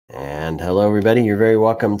And hello, everybody. You're very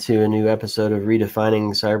welcome to a new episode of Redefining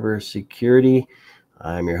CyberSecurity.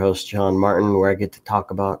 I'm your host, John Martin, where I get to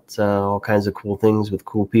talk about all kinds of cool things with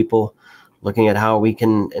cool people, looking at how we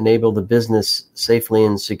can enable the business safely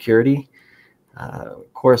in security.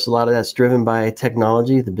 Of course, a lot of that's driven by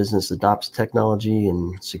technology. The business adopts technology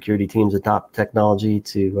and security teams adopt technology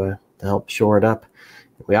to help shore it up.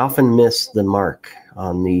 We often miss the mark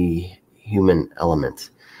on the human element.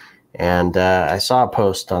 And I saw a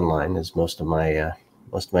post online, as most of my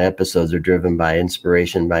episodes are driven by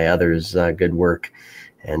inspiration by others' good work.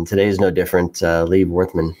 And today's no different. Lee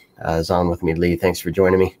Vorthman is on with me. Lee, thanks for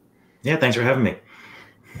joining me. Yeah, thanks for having me.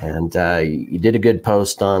 And you did a good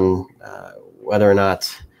post on whether or not,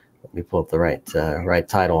 let me pull up the right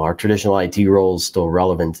title, are traditional IT roles still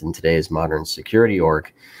relevant in today's modern security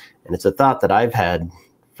org? And it's a thought that I've had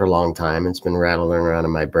for a long time. It's been rattling around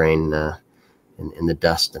in my brain in the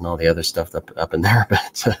dust and all the other stuff up in there.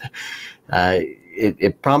 But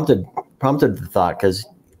it prompted the thought, because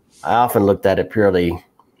I often looked at it purely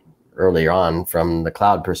early on from the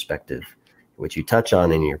cloud perspective, which you touch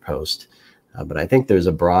on in your post. But I think there's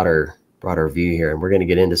a broader view here, and we're going to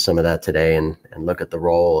get into some of that today and look at the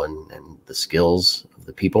role and the skills of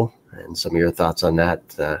the people and some of your thoughts on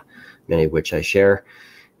that, many of which I share.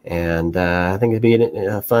 And I think it'd be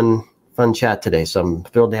a fun chat today. So I'm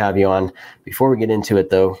thrilled to have you on. Before we get into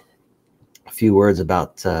it, though, a few words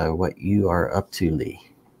about what you are up to, Lee.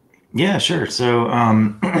 Yeah, sure. So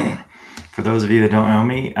for those of you that don't know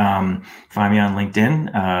me, find me on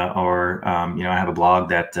LinkedIn or I have a blog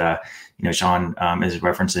that Sean is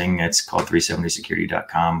referencing. It's called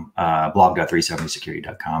 370security.com,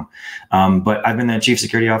 blog.370security.com. But I've been the chief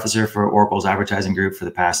security officer for Oracle's advertising group for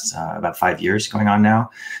the past about 5 years going on now.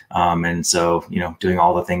 And so, doing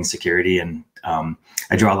all the things security, and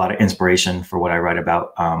I draw a lot of inspiration for what I write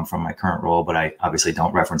about from my current role, but I obviously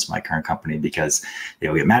don't reference my current company because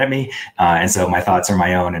they'll get mad at me. And so my thoughts are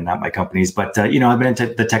my own and not my company's. But, I've been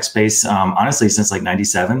into the tech space, honestly, since like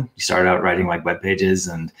 97. You started out writing like web pages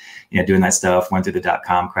and, doing that stuff, went through the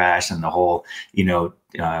 .com crash and the whole, 2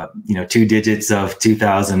 digits of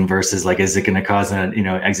 2000 versus like, is it going to cause an,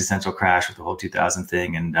 existential crash with the whole 2000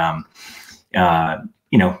 thing? And,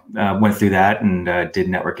 went through that and did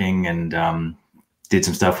networking and did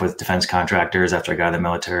some stuff with defense contractors after I got out of the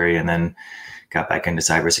military, and then got back into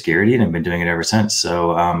cybersecurity, and I've been doing it ever since.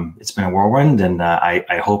 So it's been a whirlwind, and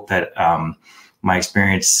I hope that my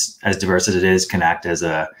experience, as diverse as it is, can act as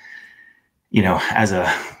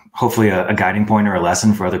hopefully a guiding point or a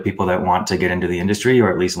lesson for other people that want to get into the industry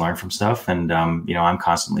or at least learn from stuff. And, I'm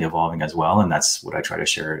constantly evolving as well. And that's what I try to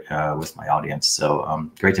share with my audience. So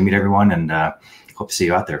great to meet everyone, and hope to see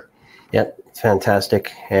you out there. Yep, it's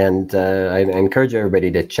fantastic. And I encourage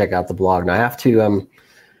everybody to check out the blog. Now I have to,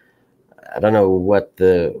 I don't know what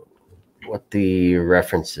the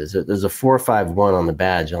reference is. There's a 451 on the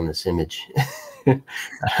badge on this image.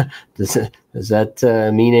 Does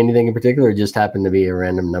that mean anything in particular, or just happen to be a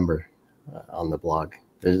random number on the blog?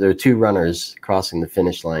 There are 2 runners crossing the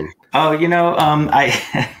finish line. Oh,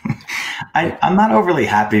 I'm not overly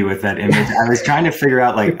happy with that image. I was trying to figure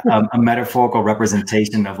out like a metaphorical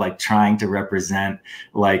representation of like trying to represent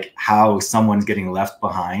like how someone's getting left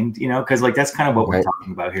behind, because like that's kind of what we're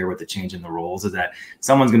talking about here with the change in the roles, is that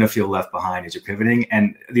someone's going to feel left behind as you're pivoting.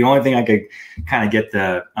 And the only thing I could kind of get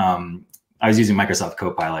I was using Microsoft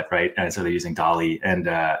Copilot, right? And so they're using DALL-E, and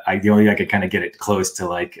the only thing I could kind of get it close to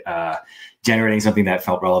like generating something that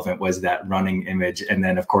felt relevant was that running image. And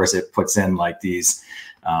then of course it puts in like these,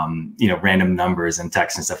 random numbers and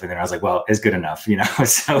text and stuff in there. I was like, well, it's good enough,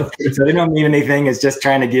 so they don't mean anything. It's just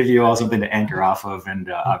trying to give you all something to anchor off of.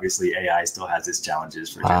 And obviously AI still has its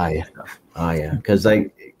challenges for stuff. Because I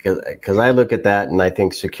look at that and I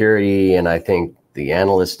think security, and I think the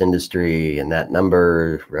analyst industry, and that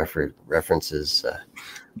number references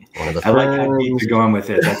one of the firms. I like how you're going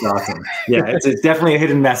with it. That's awesome. Yeah, it's definitely a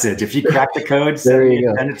hidden message. If you crack the code, send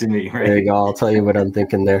it to me. Right? There you go. I'll tell you what I'm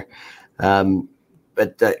thinking there.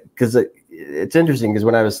 But because it's interesting, because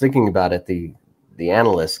when I was thinking about it, the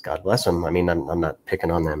analysts, God bless them. I mean, I'm not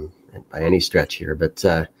picking on them by any stretch here, but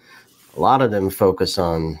a lot of them focus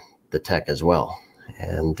on the tech as well,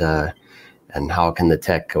 and how can the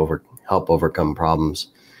tech help overcome problems.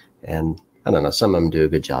 And I don't know, some of them do a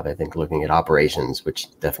good job, I think, looking at operations, which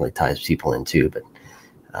definitely ties people in too. But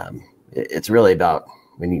it's really about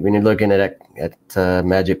when you're looking at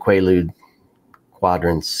Magic Quaalude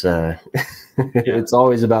quadrants, it's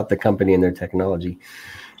always about the company and their technology.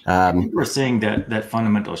 We're seeing that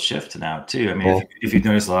fundamental shift now too. I mean, if you've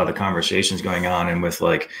noticed a lot of the conversations going on, and with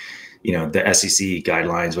like, the SEC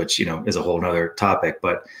guidelines, which, is a whole nother topic,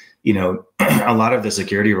 but a lot of the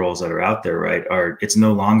security roles that are out there, right, it's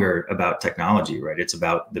no longer about technology, right? It's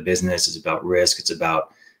about the business, it's about risk, it's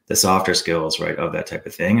about the softer skills, right, of that type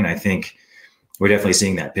of thing. And I think we're definitely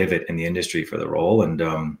seeing that pivot in the industry for the role.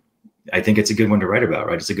 And I think it's a good one to write about,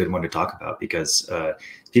 right? It's a good one to talk about because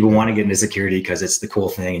people want to get into security because it's the cool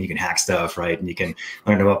thing and you can hack stuff, right? And you can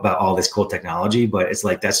learn about all this cool technology, but it's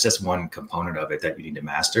like, that's just one component of it that you need to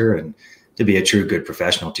master. And to be a true good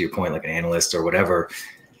professional, to your point, like an analyst or whatever,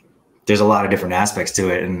 there's a lot of different aspects to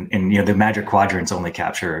it. And the magic quadrants only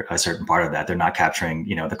capture a certain part of that. They're not capturing,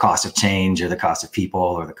 the cost of change or the cost of people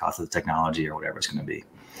or the cost of the technology or whatever it's going to be.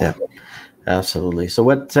 Yeah, absolutely. So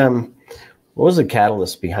what was the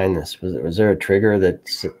catalyst behind this? Was there a trigger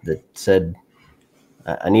that said,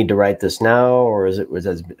 I need to write this now, or has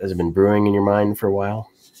it been brewing in your mind for a while?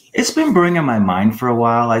 It's been brewing in my mind for a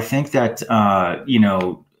while. I think that,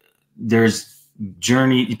 there's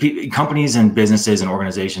companies and businesses and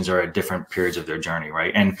organizations are at different periods of their journey,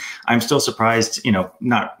 right? And I'm still surprised,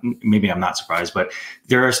 maybe I'm not surprised, but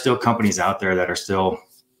there are still companies out there that are still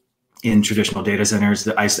in traditional data centers.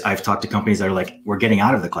 That I've talked to companies that are like, we're getting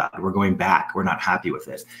out of the cloud, we're going back, we're not happy with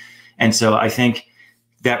it. And so I think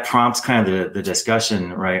that prompts kind of the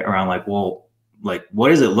discussion, right, around like, well, like, what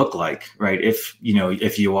does it look like, right? If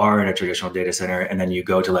you are in a traditional data center and then you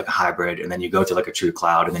go to like a hybrid and then you go to like a true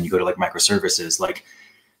cloud and then you go to like microservices, like,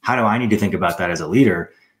 how do I need to think about that as a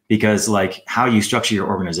leader? Because like how you structure your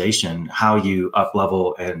organization, how you up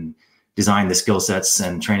level and design the skill sets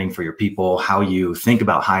and training for your people, how you think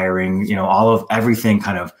about hiring, everything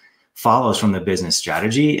kind of follows from the business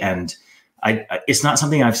strategy. And it's not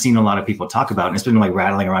something I've seen a lot of people talk about. And it's been like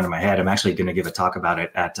rattling around in my head. I'm actually going to give a talk about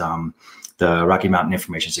it at the Rocky Mountain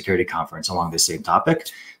Information Security Conference along this same topic,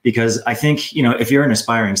 because I think, if you're an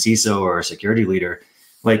aspiring CISO or a security leader,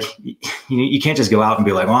 like you can't just go out and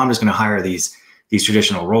be like, well, I'm just going to hire these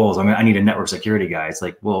traditional roles. I mean, I need a network security guy. It's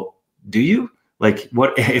like, well, do you? Like,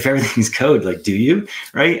 what if everything's code? Like, do you?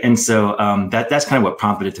 Right. And so that's kind of what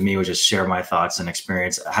prompted it to me, was just share my thoughts and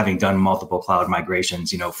experience, having done multiple cloud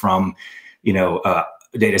migrations, from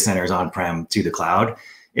data centers on-prem to the cloud.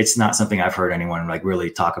 It's not something I've heard anyone like really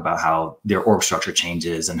talk about how their org structure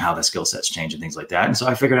changes and how the skill sets change and things like that. And so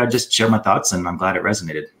I figured I'd just share my thoughts, and I'm glad it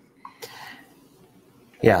resonated.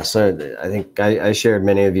 Yeah. So I think I shared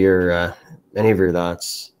many of your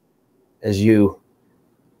thoughts as you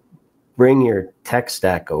bring your tech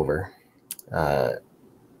stack over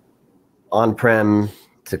on-prem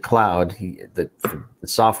to cloud. The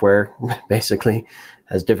software basically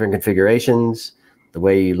has different configurations. The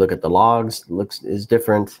way you look at the logs is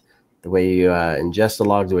different. The way you ingest the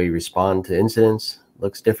logs, the way you respond to incidents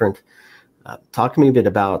looks different. Talk to me a bit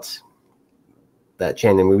about that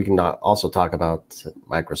chain, and we can also talk about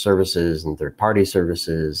microservices and third-party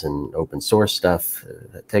services and open source stuff.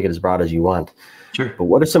 Take it as broad as you want. Sure. But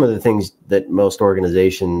what are some of the things that most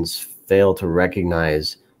organizations fail to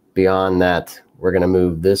recognize beyond that? We're going to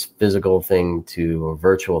move this physical thing to a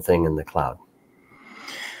virtual thing in the cloud.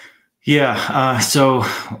 Yeah. So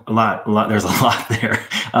a lot, there's a lot there.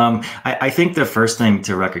 I think the first thing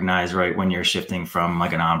to recognize, right, when you're shifting from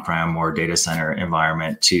like an on-prem or data center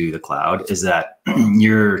environment to the cloud is that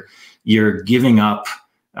you're giving up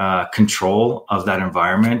control of that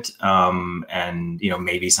environment, and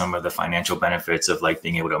maybe some of the financial benefits of like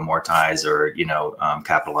being able to amortize or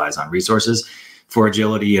capitalize on resources for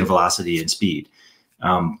agility and velocity and speed.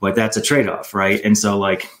 But that's a trade-off, right? And so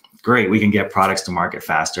like, great, we can get products to market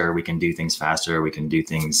faster, we can do things faster, we can do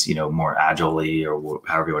things more agilely, or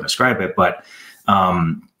however you want to describe it. But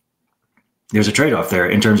there's a trade-off there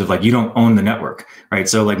in terms of like, you don't own the network, right?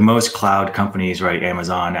 So like most cloud companies, right,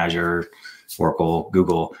 Amazon, Azure, Oracle,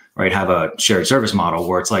 Google, right, have a shared service model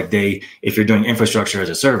where it's like if you're doing infrastructure as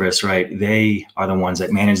a service, right, they are the ones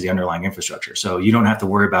that manage the underlying infrastructure. So you don't have to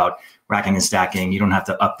worry about racking and stacking. You don't have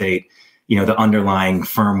to update, the underlying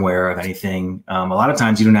firmware of anything. A lot of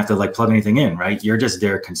times you don't have to like plug anything in, right? You're just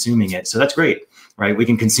there consuming it. So that's great, right? We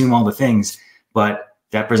can consume all the things, but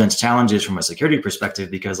that presents challenges from a security perspective,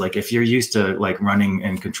 because like if you're used to like running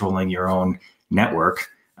and controlling your own network,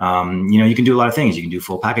 you can do a lot of things. You can do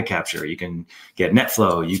full packet capture. You can get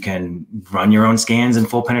NetFlow. You can run your own scans and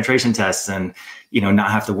full penetration tests, and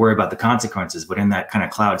not have to worry about the consequences. But in that kind of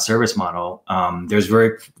cloud service model, there's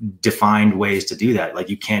very defined ways to do that. Like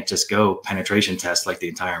you can't just go penetration test like the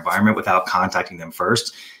entire environment without contacting them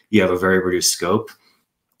first. You have a very reduced scope.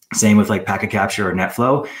 Same with like packet capture or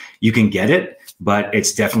NetFlow. You can get it, but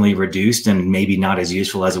it's definitely reduced and maybe not as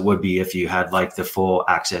useful as it would be if you had like the full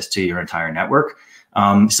access to your entire network.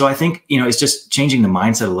 So I think, it's just changing the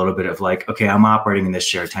mindset a little bit of like, okay, I'm operating in this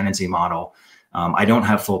shared tenancy model. I don't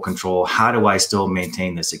have full control. How do I still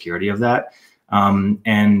maintain the security of that?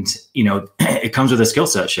 And, you know, it comes with a skill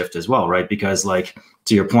set shift as well, right? Because like,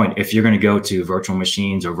 to your point, if you're going to go to virtual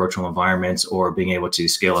machines or virtual environments or being able to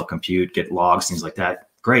scale up compute, get logs, things like that,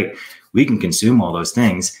 great. We can consume all those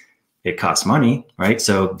things. It costs money, right?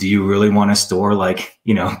 So do you really want to store like,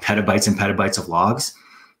 you know, petabytes and petabytes of logs?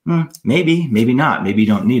 Maybe, maybe not. Maybe you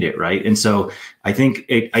don't need it, right? And so I think,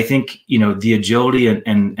 you know, the agility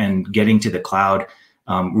and getting to the cloud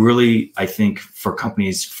really, I think for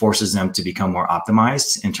companies forces them to become more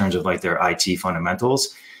optimized in terms of like their IT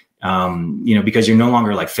fundamentals, you know, because you're no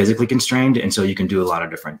longer like physically constrained. And so you can do a lot of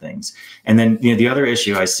different things. And then, you know, the other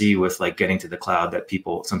issue I see with like getting to the cloud that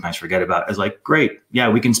people sometimes forget about is like, great, yeah,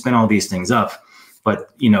 we can spin all these things up, but,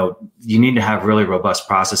 you know, you need to have really robust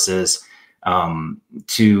processes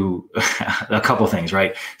to a couple things,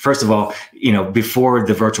 right? First of all, you know, before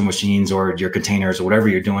the virtual machines or your containers or whatever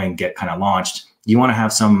you're doing get kind of launched, you want to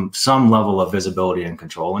have some level of visibility and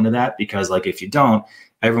control into that, because like if you don't,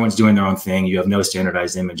 everyone's doing their own thing. You have no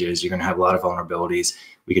standardized images. You're going to have a lot of vulnerabilities.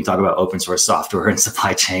 We can talk about open source software and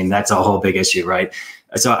supply chain. That's a whole big issue, right?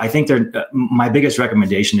 So I think my biggest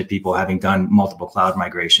recommendation to people having done multiple cloud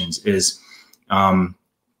migrations is,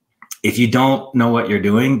 if you don't know what you're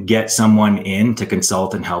doing, get someone in to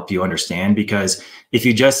consult and help you understand. Because if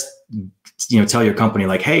you just, you know, tell your company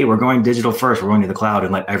like, hey, we're going digital first, we're going to the cloud,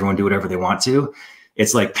 and let everyone do whatever they want to,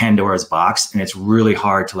 it's like Pandora's box, and it's really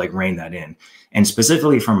hard to like rein that in. And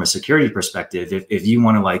specifically from a security perspective, if you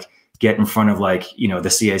want to like get in front of like, you know, the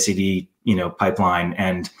CI/CD, you know, pipeline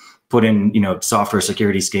and put in, you know, software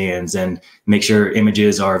security scans and make sure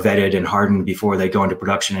images are vetted and hardened before they go into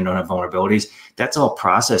production and don't have vulnerabilities, that's all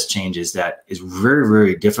process changes that is very,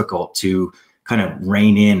 very difficult to kind of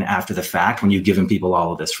rein in after the fact when you've given people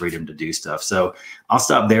all of this freedom to do stuff. So I'll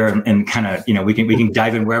stop there and kind of, you know, we can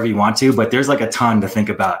dive in wherever you want to, but there's like a ton to think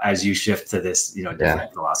about as you shift to this, you know,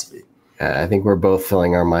 different philosophy. I think we're both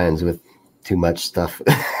filling our minds with too much stuff.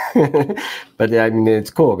 But yeah, I mean,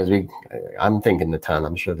 it's cool because I'm thinking a ton.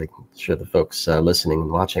 I'm sure the folks listening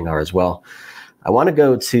and watching are as well. I want to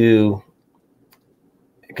go to,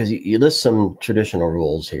 because you list some traditional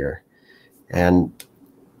rules here, and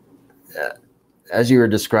as you were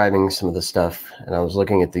describing some of the stuff, and I was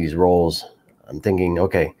looking at these roles, I'm thinking,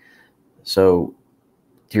 okay, so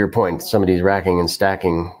to your point, somebody's racking and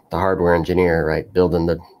stacking, the hardware engineer, right, building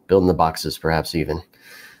the boxes, perhaps even.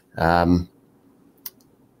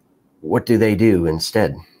 What do they do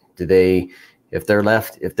instead? Do they, if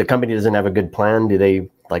the company doesn't have a good plan, do they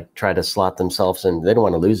like try to slot themselves in? They don't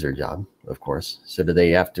want to lose their job, of course. So do they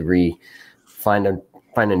have to find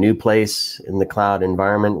a new place in the cloud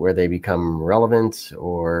environment where they become relevant,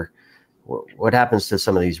 or what happens to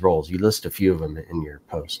some of these roles? You list a few of them in your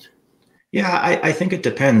post. Yeah, I think it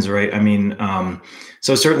depends, right? I mean,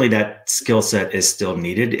 so certainly that skill set is still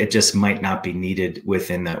needed. It just might not be needed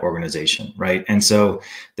within that organization, right? And so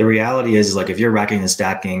the reality is like if you're racking and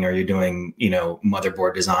stacking or you're doing, you know,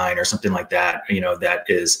 motherboard design or something like that, you know, that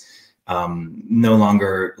is no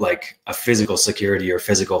longer like a physical security or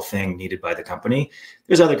physical thing needed by the company.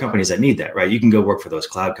 There's other companies that need that, right? You can go work for those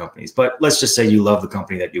cloud companies, but let's just say you love the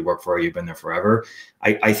company that you work for, you've been there forever.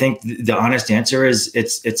 I think the honest answer is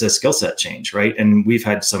it's a skill set change, right? And we've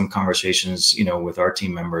had some conversations, you know, with our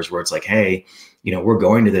team members where it's like, hey, you know, we're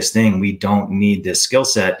going to this thing, we don't need this skill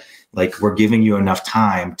set. Like we're giving you enough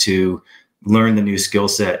time to learn the new skill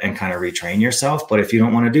set and kind of retrain yourself. But if you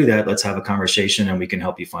don't want to do that, let's have a conversation and we can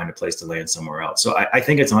help you find a place to land somewhere else. So I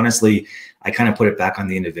think it's honestly, I kind of put it back on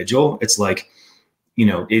the individual. It's like, you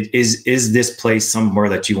know, is this place somewhere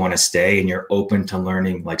that you want to stay and you're open to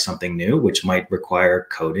learning like something new, which might require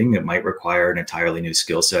coding. It might require an entirely new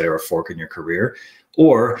skill set or a fork in your career.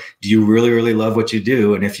 Or do you really, really love what you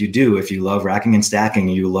do? And if you love racking and stacking,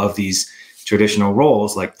 and you love these traditional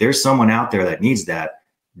roles, like there's someone out there that needs that,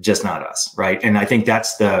 just not us, right? And I think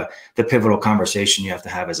that's the pivotal conversation you have to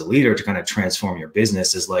have as a leader to kind of transform your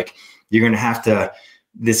business is like, you're going to have to,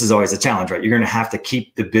 this is always a challenge, right? You're going to have to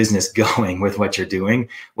keep the business going with what you're doing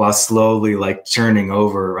while slowly like churning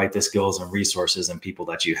over, right, the skills and resources and people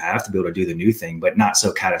that you have to be able to do the new thing, but not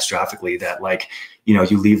so catastrophically that like, you know,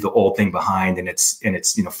 you leave the old thing behind and it's,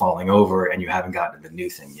 you know, falling over and you haven't gotten to the new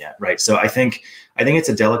thing yet, right? So I think it's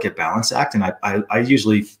a delicate balance act. And I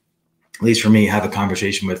usually, at least for me, have a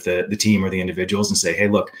conversation with the team or the individuals and say, hey,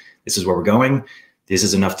 look, this is where we're going. This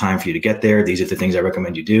is enough time for you to get there. These are the things I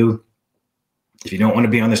recommend you do. If you don't want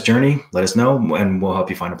to be on this journey, let us know and we'll help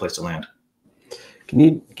you find a place to land. Can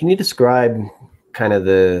you describe kind of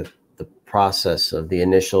the process of the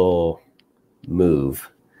initial move?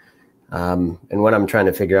 And what I'm trying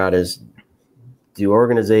to figure out is, do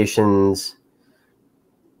organizations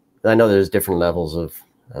I know there's different levels of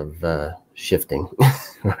shifting,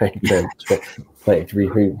 right? Like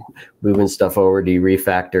moving stuff over, do you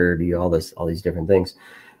refactor, do you all these different things?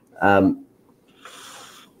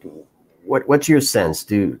 What's your sense?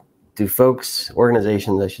 Do folks,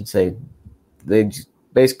 organizations, I should say, they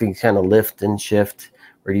basically kind of lift and shift,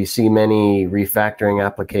 or do you see many refactoring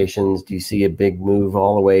applications? Do you see a big move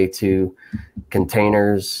all the way to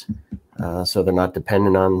containers, so they're not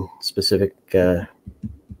dependent on specific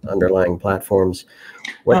underlying platforms?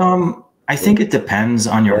 I think it depends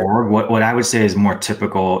on your org. What I would say is more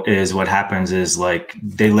typical is what happens is like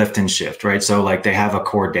they lift and shift, right? So like they have a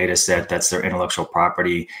core data set that's their intellectual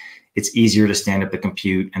property. It's easier to stand up the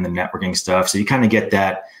compute and the networking stuff. So you kind of get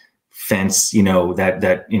that fence,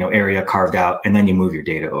 that area carved out, and then you move your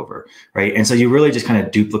data over, right? And so you really just kind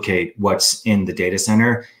of duplicate what's in the data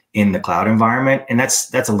center in the cloud environment. And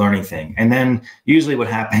that's a learning thing. And then usually what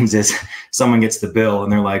happens is someone gets the bill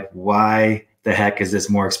and they're like, why the heck is this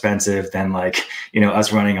more expensive than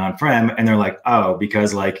us running on-prem? And they're like, oh,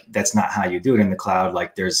 because that's not how you do it in the cloud.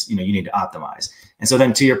 Like there's, you need to optimize. And so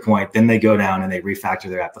then to your point, then they go down and they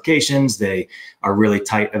refactor their applications. They are really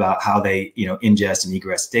tight about how they, ingest and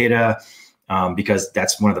egress data, because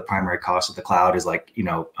that's one of the primary costs of the cloud is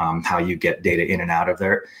how you get data in and out of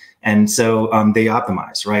there. And so they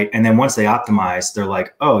optimize, right? And then once they optimize, they're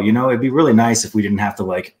like, oh, it'd be really nice if we didn't have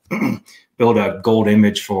to build a gold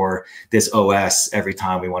image for this OS every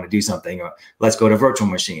time we want to do something. Or let's go to virtual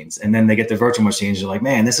machines. And then they get the virtual machines. They're like,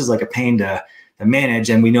 man, this is like a pain to manage.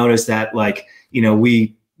 And we noticed that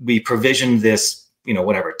we provisioned this,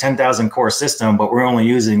 10,000 core system, but we're only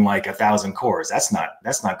using 1,000 cores. That's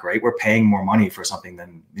not great. We're paying more money for something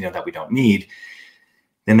than, that we don't need.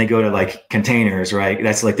 Then they go to containers, right?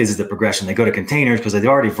 That's this is the progression. They go to containers because they've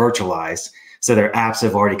already virtualized. So their apps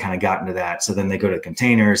have already kind of gotten to that. So then they go to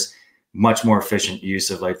containers, much more efficient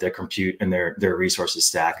use of their compute and their resources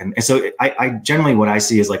stack. And so I generally, what I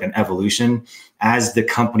see is an evolution as the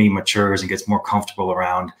company matures and gets more comfortable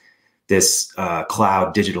around this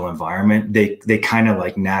cloud digital environment. They kind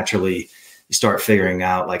of naturally start figuring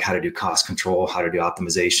out how to do cost control, how to do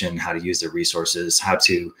optimization, how to use their resources, how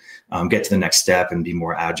to get to the next step and be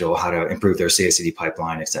more agile, how to improve their CI/CD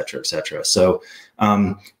pipeline, et cetera, et cetera. So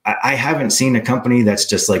I haven't seen a company that's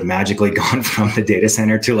just magically gone from the data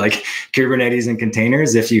center to Kubernetes and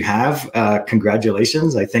containers. If you have,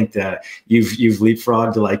 congratulations. I think that you've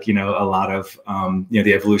leapfrogged to a lot of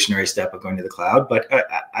the evolutionary step of going to the cloud. But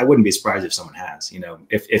I wouldn't be surprised if someone has.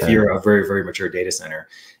 If you're a very, very mature data center,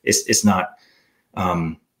 it's not.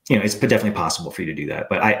 It's definitely possible for you to do that,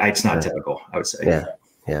 but it's not typical, I would say.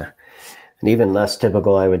 Yeah. And even less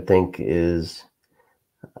typical, I would think, is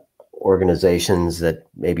organizations that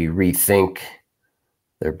maybe rethink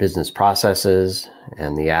their business processes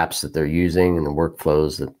and the apps that they're using and the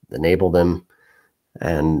workflows that enable them.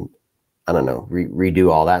 And I don't know,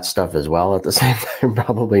 redo all that stuff as well at the same time.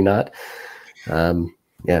 Probably not.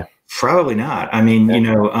 Probably not. I mean,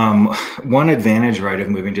 one advantage, right, of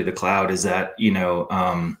moving to the cloud is that,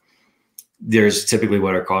 there's typically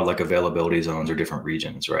what are called availability zones or different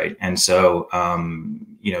regions, right? And so,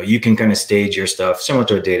 you can kind of stage your stuff similar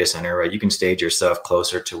to a data center, right? You can stage your stuff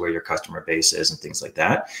closer to where your customer base is and things like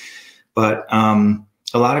that. But a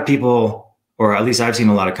lot of people, or at least I've seen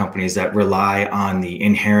a lot of companies that rely on the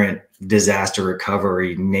inherent disaster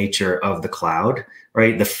recovery nature of the cloud,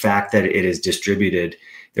 right? The fact that it is distributed,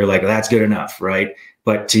 they're like, that's good enough, right?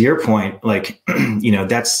 But to your point,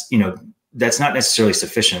 that's not necessarily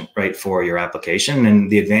sufficient, right, for your application. And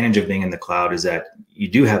the advantage of being in the cloud is that you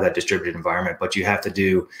do have that distributed environment, but you have to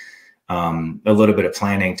do a little bit of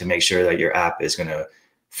planning to make sure that your app is going to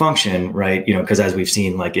function, right? Because as we've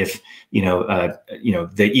seen, if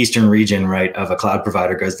the eastern region, right, of a cloud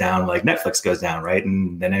provider goes down, Netflix goes down, right,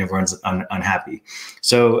 and then everyone's unhappy.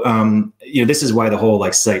 So this is why the whole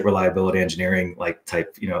site reliability engineering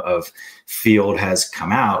type of field has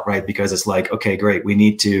come out, right? Because it's okay, great, we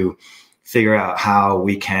need to figure out how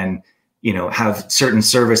we can have certain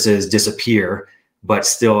services disappear but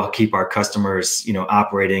still keep our customers,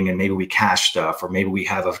 operating, and maybe we cache stuff, or maybe we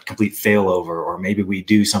have a complete failover, or maybe we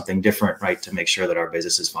do something different, right, to make sure that our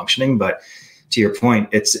business is functioning. But to your point,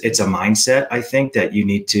 it's a mindset, I think, that you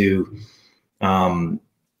need to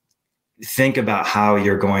think about how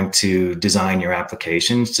you're going to design your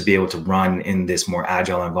applications to be able to run in this more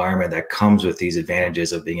agile environment that comes with these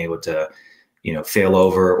advantages of being able to, fail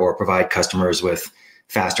over or provide customers with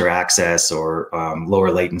faster access or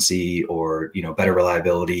lower latency or, better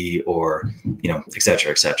reliability or, et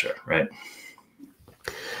cetera, right?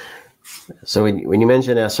 So when you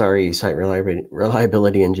mention SRE, site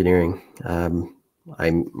reliability engineering,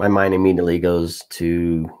 my mind immediately goes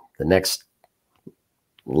to next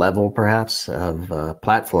level, perhaps, of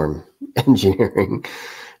platform engineering,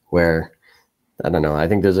 where I don't know. I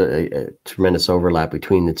think there's a tremendous overlap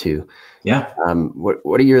between the two. Yeah.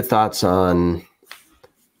 What are your thoughts on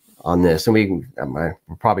this? And we're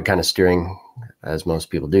probably kind of steering, as most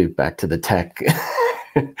people do, back to the tech.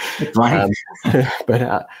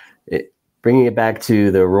 But bringing it back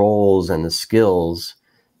to the roles and the skills,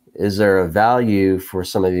 is there a value for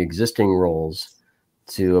some of the existing roles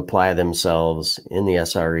to apply themselves in the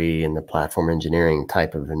SRE and the platform engineering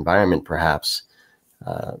type of environment, perhaps,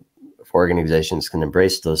 if organizations can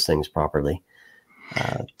embrace those things properly,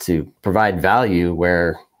 to provide value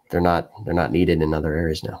where they're not needed in other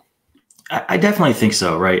areas now? I definitely think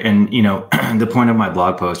so, right? And the point of my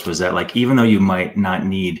blog post was that, like, even though you might not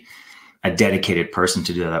need a dedicated person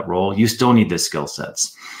to do that role, you still need the skill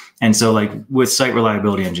sets. And so, like, with site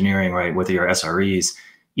reliability engineering, right, with your SREs,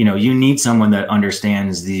 you need someone that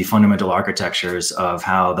understands the fundamental architectures of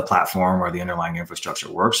how the platform or the underlying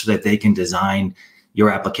infrastructure works, so that they can design your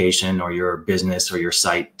application or your business or your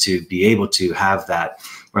site to be able to have that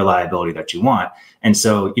reliability that you want. And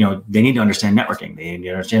so, they need to understand networking. They need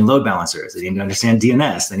to understand load balancers. They need to understand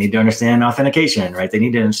DNS. They need to understand authentication, right? They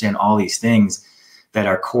need to understand all these things that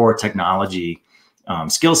are core technology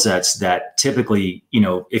skill sets that typically,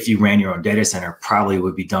 if you ran your own data center, probably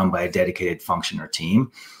would be done by a dedicated function or team.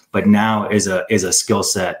 But now is a skill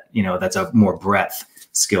set, that's a more breadth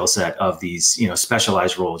skill set of these,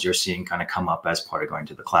 specialized roles you're seeing kind of come up as part of going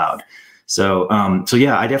to the cloud. So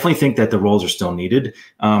yeah, I definitely think that the roles are still needed.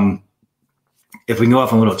 If we can go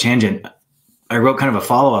off on a little tangent, I wrote kind of a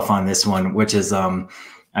follow-up on this one, which is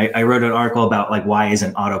I wrote an article about, like, why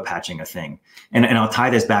isn't auto patching a thing? And I'll tie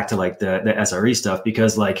this back to, like, the SRE stuff,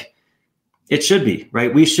 because, like, it should be,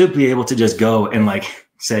 right? We should be able to just go and, like,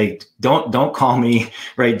 say, don't call me,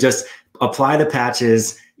 right? Just apply the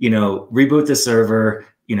patches, reboot the server,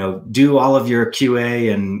 do all of your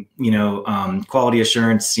QA and, quality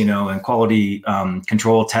assurance, and quality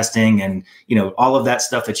control testing, and, all of that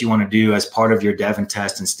stuff that you want to do as part of your dev and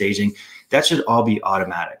test and staging. That should all be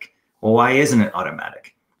automatic. Well, why isn't it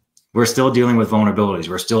automatic? We're still dealing with vulnerabilities.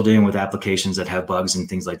 We're still dealing with applications that have bugs and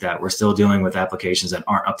things like that. We're still dealing with applications that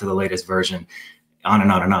aren't up to the latest version, on and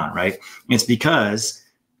on and on, right? It's because,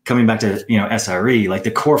 coming back to, SRE, like,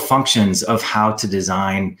 the core functions of how to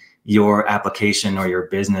design your application or your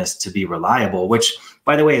business to be reliable, which,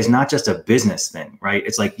 by the way, is not just a business thing, right?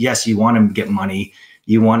 It's like, yes, you want to get money.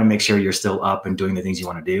 You want to make sure you're still up and doing the things you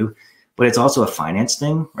want to do, but it's also a finance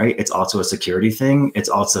thing, right? It's also a security thing. It's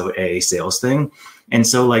also a sales thing. And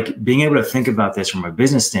so, like, being able to think about this from a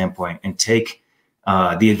business standpoint and take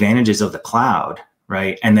the advantages of the cloud,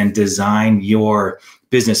 right? And then design your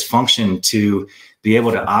business function to be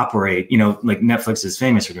able to operate, like Netflix is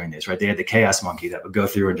famous for doing this, right? They had the chaos monkey that would go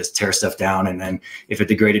through and just tear stuff down. And then if it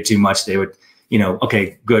degraded too much, they would,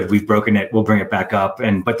 okay, good, we've broken it, we'll bring it back up.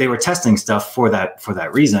 But they were testing stuff for that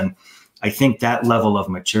reason. I think that level of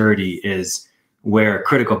maturity is where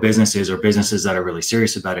critical businesses, or businesses that are really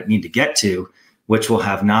serious about it, need to get to, which will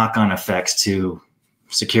have knock-on effects to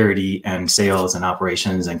security and sales and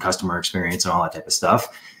operations and customer experience and all that type of stuff.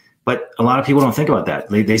 But a lot of people don't think about that.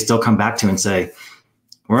 They still come back to and say,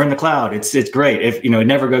 we're in the cloud. It's great. If, it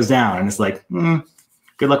never goes down. And it's like,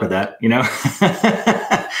 good luck with that,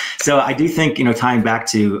 So I do think, tying back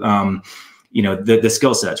to, the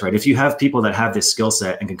skill sets, right? If you have people that have this skill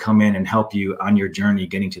set and can come in and help you on your journey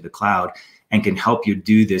getting to the cloud, and can help you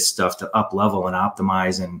do this stuff to up level and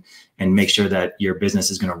optimize and make sure that your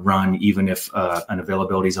business is going to run, even if an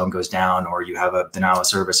availability zone goes down, or you have a denial of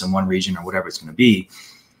service in one region, or whatever it's going to be,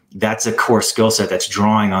 that's a core skill set that's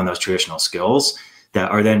drawing on those traditional skills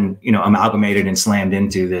that are then, amalgamated and slammed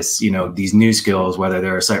into this, these new skills, whether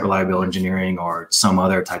they're site reliability engineering or some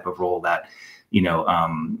other type of role that,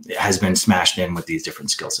 has been smashed in with these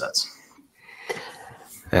different skill sets.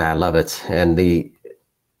 Yeah, I love it. And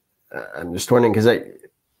I'm just wondering, because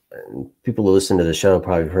people who listen to the show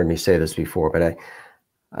probably have heard me say this before, but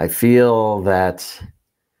I feel that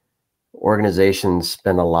organizations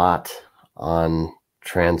spend a lot on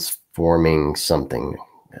transforming something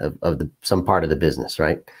of some part of the business,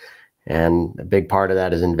 right? And a big part of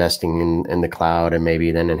that is investing in the cloud, and maybe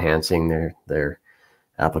then enhancing their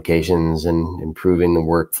applications and improving the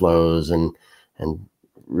workflows and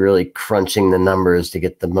really crunching the numbers to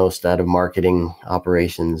get the most out of marketing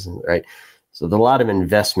operations, right? So there's a lot of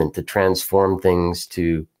investment to transform things,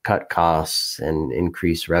 to cut costs and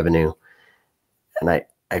increase revenue. And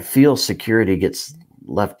I feel security gets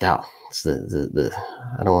left out. It's the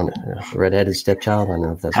I don't want to, the redheaded stepchild. I don't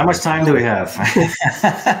know if that's how much time do we have.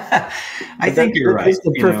 I think you're right. It's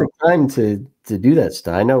the perfect time to do that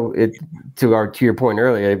stuff. I know it to your point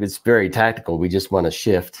earlier, it's very tactical. We just want to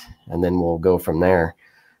shift and then we'll go from there.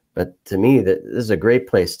 But to me, this is a great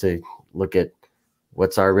place to look at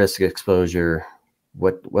what's our risk exposure,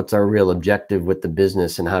 what's our real objective with the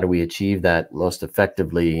business, and how do we achieve that most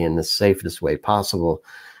effectively in the safest way possible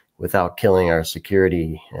without killing our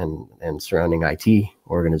security and surrounding IT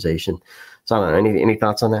organization. So I don't know, any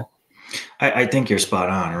thoughts on that? I think you're spot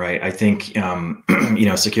on, right? I think,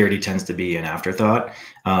 security tends to be an afterthought,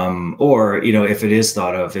 or, if it is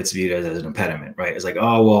thought of, it's viewed as an impediment, right? It's like,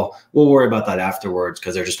 oh, well, we'll worry about that afterwards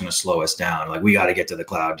because they're just going to slow us down. Like, we got to get to the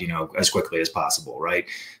cloud, as quickly as possible, right?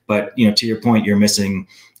 But, to your point, you're missing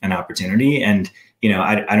an opportunity. And,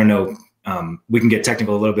 I don't know, we can get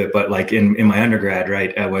technical a little bit, but like in my undergrad,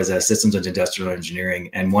 right, I was a systems and industrial engineering.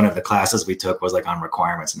 And one of the classes we took was like on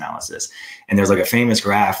requirements analysis. And there's like a famous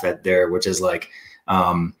graph which is like,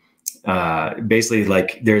 basically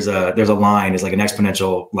like there's a line, it's like an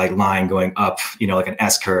exponential like line going up, like an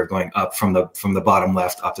S curve going up from the bottom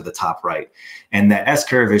left up to the top right. And the S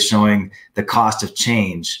curve is showing the cost of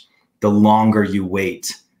change the longer you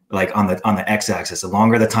wait, like on the X axis. The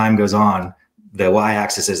longer the time goes on, the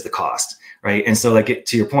y-axis is the cost, right? And so, like,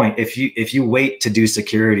 to your point, if you wait to do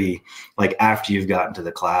security, like after you've gotten to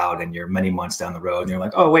the cloud and you're many months down the road, and you're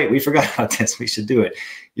like, oh wait, we forgot about this, we should do it.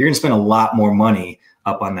 You're going to spend a lot more money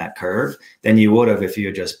up on that curve than you would have if you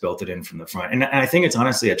had just built it in from the front. And I think it's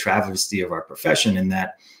honestly a travesty of our profession in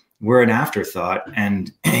that we're an afterthought,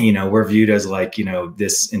 and we're viewed as like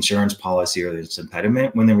this insurance policy or this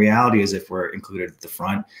impediment. When the reality is, if we're included at the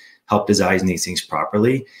front, help design these things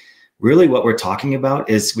properly. Really what we're talking about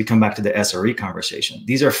is we come back to the SRE conversation.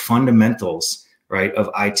 These are fundamentals, right, of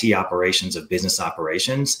IT operations, of business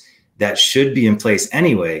operations that should be in place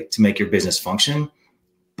anyway to make your business function,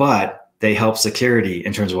 but they help security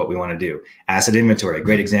in terms of what we want to do. Asset inventory, a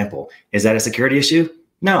great example. Is that a security issue?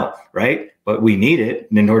 No, right? But we need it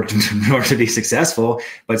in order to be successful.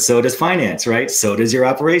 But so does finance, right? So does your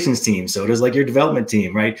operations team. So does like your development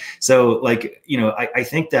team, right? So like, I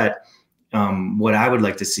think that what I would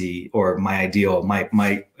like to see, or my ideal,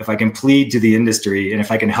 my if I can plead to the industry and if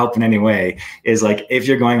I can help in any way, is like, if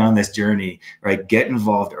you're going on this journey, right, get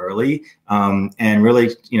involved early, and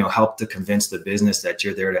really, help to convince the business that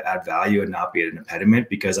you're there to add value and not be an impediment.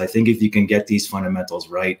 Because I think if you can get these fundamentals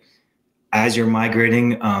right as you're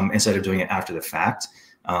migrating, instead of doing it after the fact,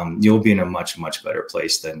 you'll be in a much, much better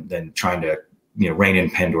place than trying to, rein in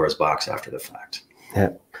Pandora's box after the fact.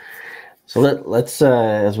 Yeah. So let's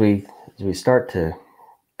as we start to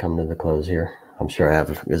come to the close here, I'm sure I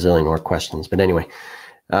have a gazillion more questions, but anyway,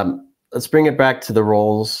 let's bring it back to the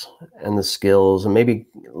roles and the skills, and maybe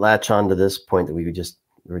latch on to this point that we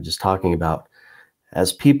were just talking about.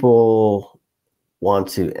 As people want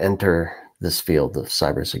to enter this field of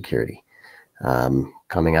cybersecurity,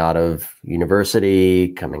 coming out of university,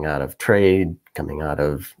 coming out of trade, coming out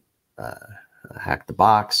of Hack the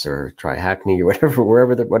Box or Try Hackney or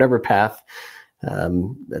whatever path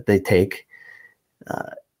that they take,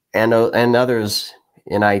 and others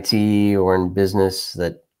in IT or in business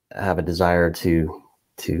that have a desire to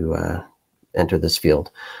enter this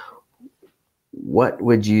field. What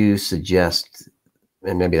would you suggest?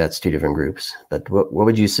 And maybe that's two different groups, but what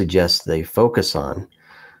would you suggest they focus on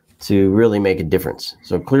to really make a difference?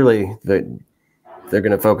 So clearly they're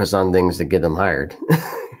going to focus on things that get them hired.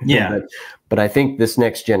 Yeah. But I think this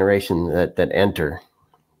next generation that enter,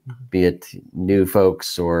 be it new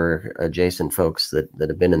folks or adjacent folks that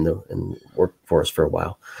have been in the workforce for a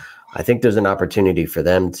while, I think there's an opportunity for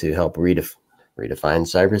them to help redefine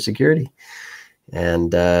cybersecurity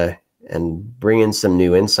and bring in some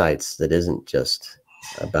new insights that isn't just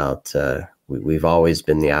about we've always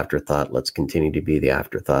been the afterthought. Let's continue to be the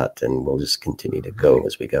afterthought, and we'll just continue to go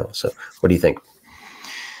as we go. So what do you think?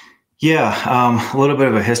 Yeah, a little bit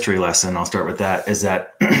of a history lesson. I'll start with that. Is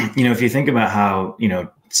that, if you think about how,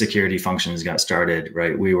 security functions got started,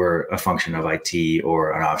 right? We were a function of IT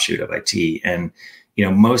or an offshoot of IT. And,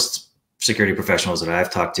 most security professionals that I've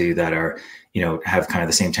talked to that are, have kind of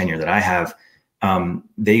the same tenure that I have,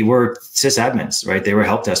 they were sysadmins, right? They were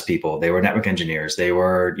help desk people. They were network engineers. They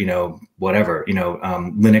were, whatever,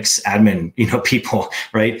 Linux admin, people,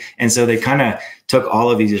 right? And so they kind of took all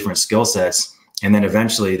of these different skill sets, and then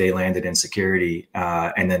eventually they landed in security.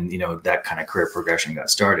 And then, that kind of career progression got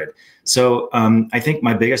started. So I think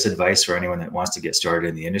my biggest advice for anyone that wants to get started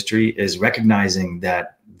in the industry is recognizing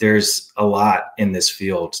that there's a lot in this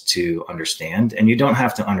field to understand, and you don't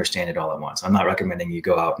have to understand it all at once. I'm not recommending you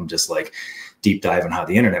go out and just like deep dive on how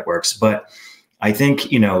the internet works, but I think,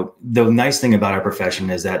 the nice thing about our profession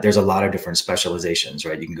is that there's a lot of different specializations,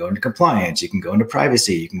 right? You can go into compliance, you can go into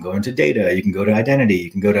privacy, you can go into data, you can go to identity, you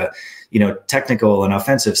can go to, technical and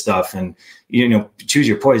offensive stuff, and, choose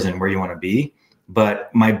your poison where you want to be. But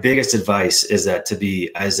my biggest advice is that to be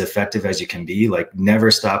as effective as you can be, like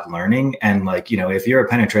never stop learning. And if you're a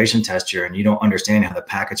penetration tester and you don't understand how the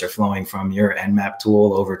packets are flowing from your Nmap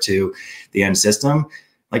tool over to the end system,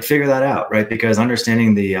 figure that out, right? Because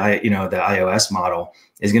understanding the iOS model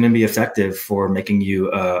is going to be effective for making you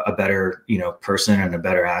a better, person and a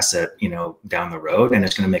better asset, down the road. And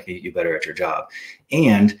it's going to make you better at your job.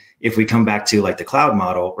 And if we come back to the cloud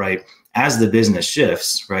model, right? As the business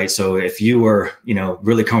shifts, right? So if you were,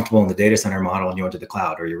 really comfortable in the data center model and you went to the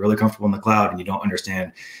cloud, or you're really comfortable in the cloud and you don't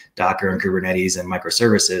understand Docker and Kubernetes and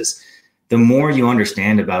microservices, the more you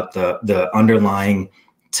understand about the underlying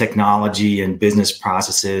technology and business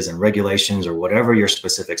processes and regulations, or whatever your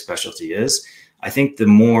specific specialty is, I think the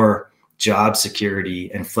more job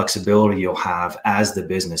security and flexibility you'll have as the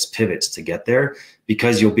business pivots to get there,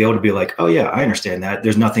 because you'll be able to be like, oh yeah, I understand that.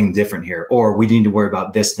 There's nothing different here. Or we need to worry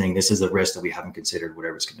about this thing. This is a risk that we haven't considered,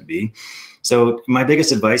 whatever it's going to be. So my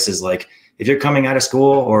biggest advice is if you're coming out of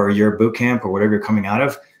school or your boot camp or whatever you're coming out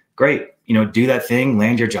of, great, do that thing,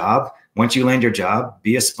 land your job. Once you land your job,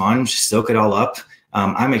 be a sponge, soak it all up.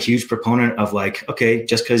 I'm a huge proponent of okay,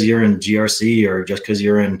 just because you're in GRC, or just because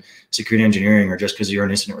you're in security engineering, or just because you're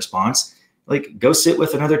in incident response, go sit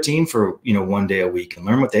with another team for, 1 day a week and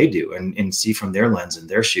learn what they do and see from their lens and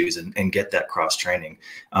their shoes and get that cross training.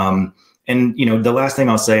 And, the last thing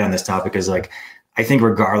I'll say on this topic is I think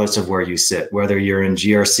regardless of where you sit, whether you're in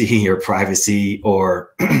GRC or privacy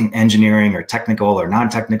or engineering or technical or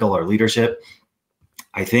non-technical or leadership,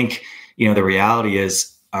 I think, the reality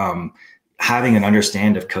is, having an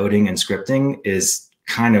understanding of coding and scripting is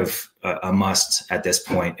kind of a must at this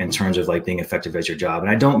point in terms of being effective at your job. And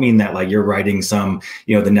I don't mean that you're writing some,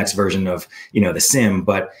 the next version of, the sim,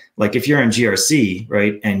 but if you're in GRC,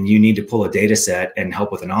 right, and you need to pull a data set and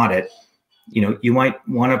help with an audit, you might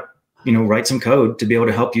want to, write some code to be able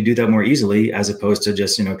to help you do that more easily, as opposed to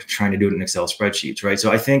just, trying to do it in Excel spreadsheets, right?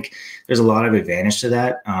 So I think there's a lot of advantage to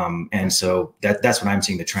that. And so that's what I'm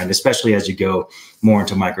seeing the trend, especially as you go more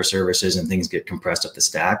into microservices and things get compressed up the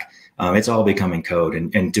stack. It's all becoming code,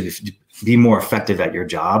 and to be more effective at your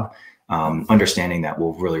job, understanding that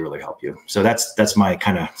will really, really help you. So that's my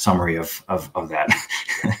kind of summary of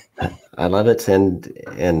that. I love it. And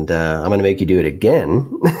I'm going to make you do it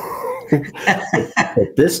again.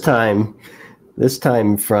 But this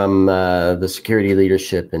time from the security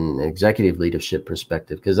leadership and executive leadership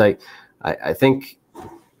perspective, because I think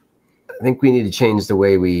we need to change the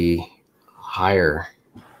way we hire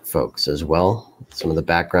folks as well. Some of the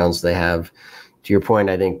backgrounds they have. To your point,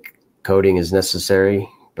 I think coding is necessary,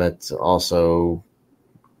 but also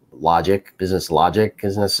business logic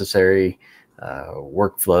is necessary.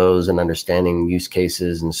 Workflows and understanding use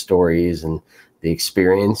cases and stories and the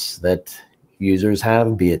experience that users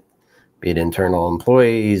have, be it internal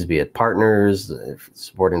employees, be it partners,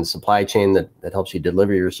 supporting the supply chain that helps you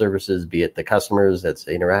deliver your services, be it the customers that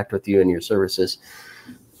interact with you and your services.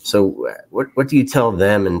 So what do you tell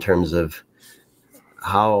them in terms of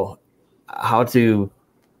how to,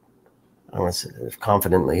 I don't want to say if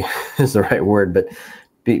confidently is the right word, but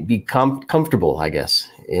be comfortable, I guess,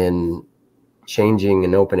 in changing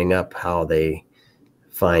and opening up how they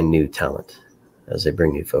find new talent as they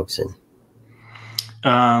bring new folks in?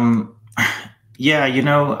 Yeah,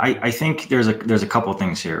 I think there's a couple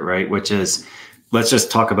things here, right? Which is, let's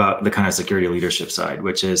just talk about the kind of security leadership side,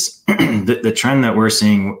 which is the trend that we're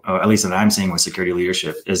seeing, at least that I'm seeing with security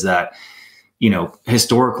leadership, is that,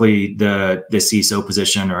 historically the CISO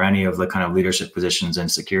position or any of the kind of leadership positions in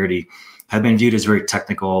security have been viewed as very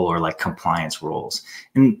technical or compliance roles.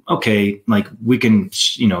 And okay, we can,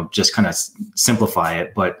 just kind of simplify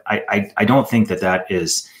it, but I don't think that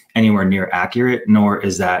is anywhere near accurate, nor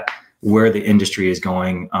is that where the industry is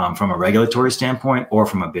going from a regulatory standpoint or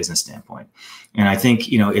from a business standpoint. And I think,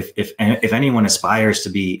 if anyone aspires to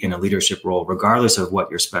be in a leadership role, regardless of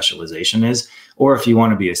what your specialization is, or if you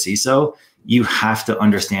want to be a CISO, you have to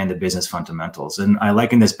understand the business fundamentals. And I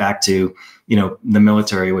liken this back to, the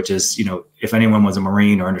military, which is, if anyone was a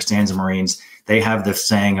Marine or understands the Marines, they have the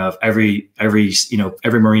saying of every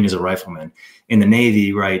Marine is a rifleman. In the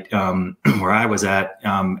Navy, right, where I was at,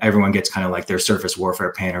 everyone gets kind of their surface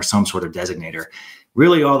warfare pin or some sort of designator.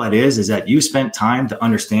 Really, all that is that you spent time to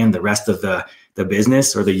understand the rest of the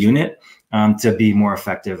business or the unit, to be more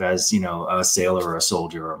effective as, a sailor or a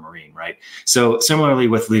soldier or a Marine, right? So similarly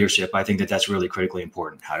with leadership, I think that that's really critically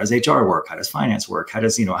important. How does HR work? How does finance work? How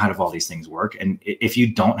does, how do all these things work? And if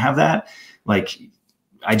you don't have that, like,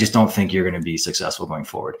 I just don't think you're going to be successful going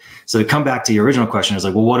forward. So to come back to your original question is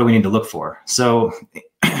like, well, what do we need to look for? So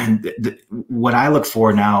what I look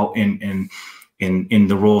for now in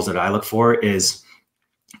the roles that I look for is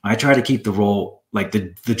I try to keep the role, like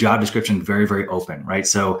the job description, very, very open, right?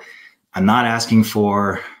 So I'm not asking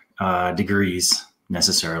for degrees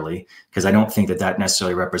necessarily, because I don't think that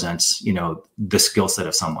necessarily represents, the skill set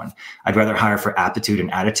of someone. I'd rather hire for aptitude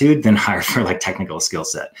and attitude than hire for like technical skill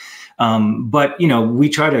set. But, we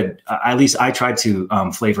try to, at least I try to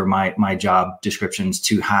flavor my job descriptions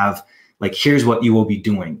to have like, here's what you will be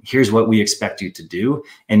doing. Here's what we expect you to do.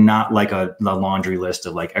 And not like a laundry list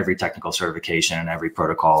of like every technical certification and every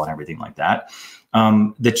protocol and everything like that.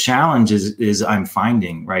 The challenge is I'm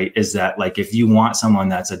finding, right, is that like, if you want someone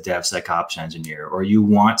that's a DevSecOps engineer, or you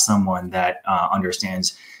want someone that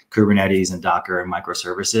understands Kubernetes and Docker and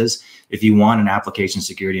microservices, if you want an application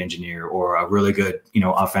security engineer or a really good,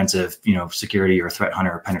 offensive, security or threat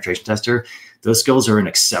hunter or penetration tester, those skills are in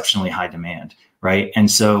exceptionally high demand, right?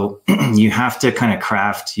 And so you have to kind of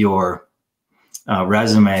craft your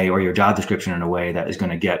resume or your job description in a way that is going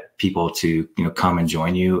to get people to, come and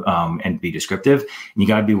join you and be descriptive. And you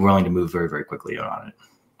got to be willing to move very, very quickly on it.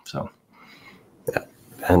 So, yeah,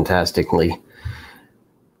 fantastically.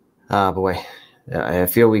 Boy, I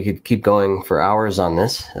feel we could keep going for hours on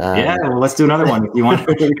this. Yeah, well, let's do another one if you want.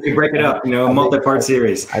 to break it up, a multi-part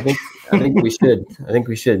series. I think we should. I think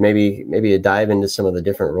we should maybe a dive into some of the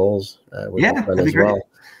different roles. That'd be great.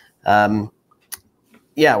 Well.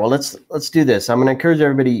 Yeah, well, let's do this. I'm going to encourage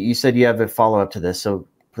everybody. You said you have a follow-up to this, so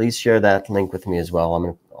please share that link with me as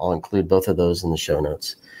well. I'll include both of those in the show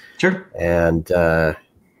notes. Sure. And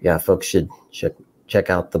folks should check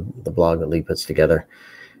out the blog that Lee puts together.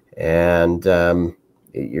 And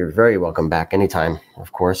you're very welcome back anytime,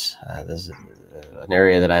 of course. This is an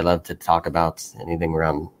area that I love to talk about, anything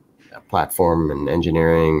around platform and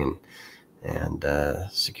engineering and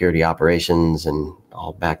security operations, and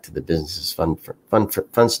all back to the business is fun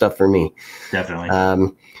stuff for me. Definitely.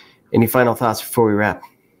 Any final thoughts before we wrap?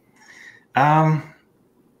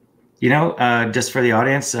 Just for the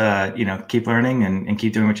audience, keep learning and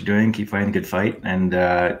keep doing what you're doing, keep fighting the good fight. And,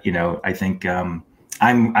 I think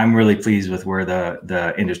I'm really pleased with where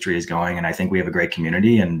the industry is going. And I think we have a great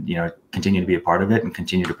community, and, continue to be a part of it and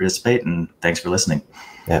continue to participate. And thanks for listening.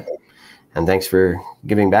 Yeah. And thanks for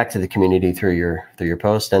giving back to the community through your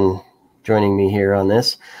post and joining me here on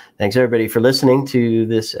this. Thanks everybody for listening to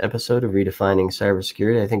this episode of Redefining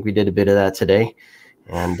Cybersecurity. I think we did a bit of that today,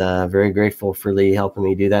 and very grateful for Lee helping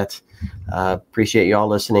me do that. Appreciate you all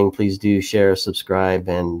listening. Please do share, subscribe,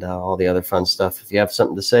 and all the other fun stuff. If you have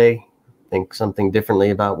something to say, think something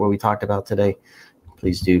differently about what we talked about today,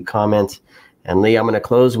 please do comment. And Lee, I'm going to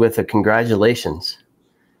close with a congratulations.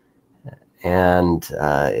 And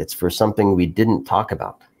it's for something we didn't talk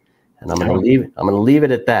about, and I'm going to leave it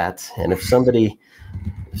at that. And if somebody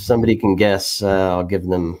can guess, I'll give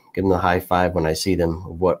them a high five when I see them.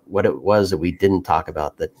 What it was that we didn't talk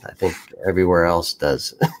about that I think everywhere else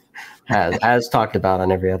does has talked about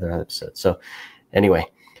on every other episode. So anyway,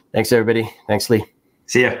 thanks everybody. Thanks, Lee.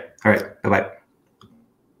 See ya. All right. Bye-bye.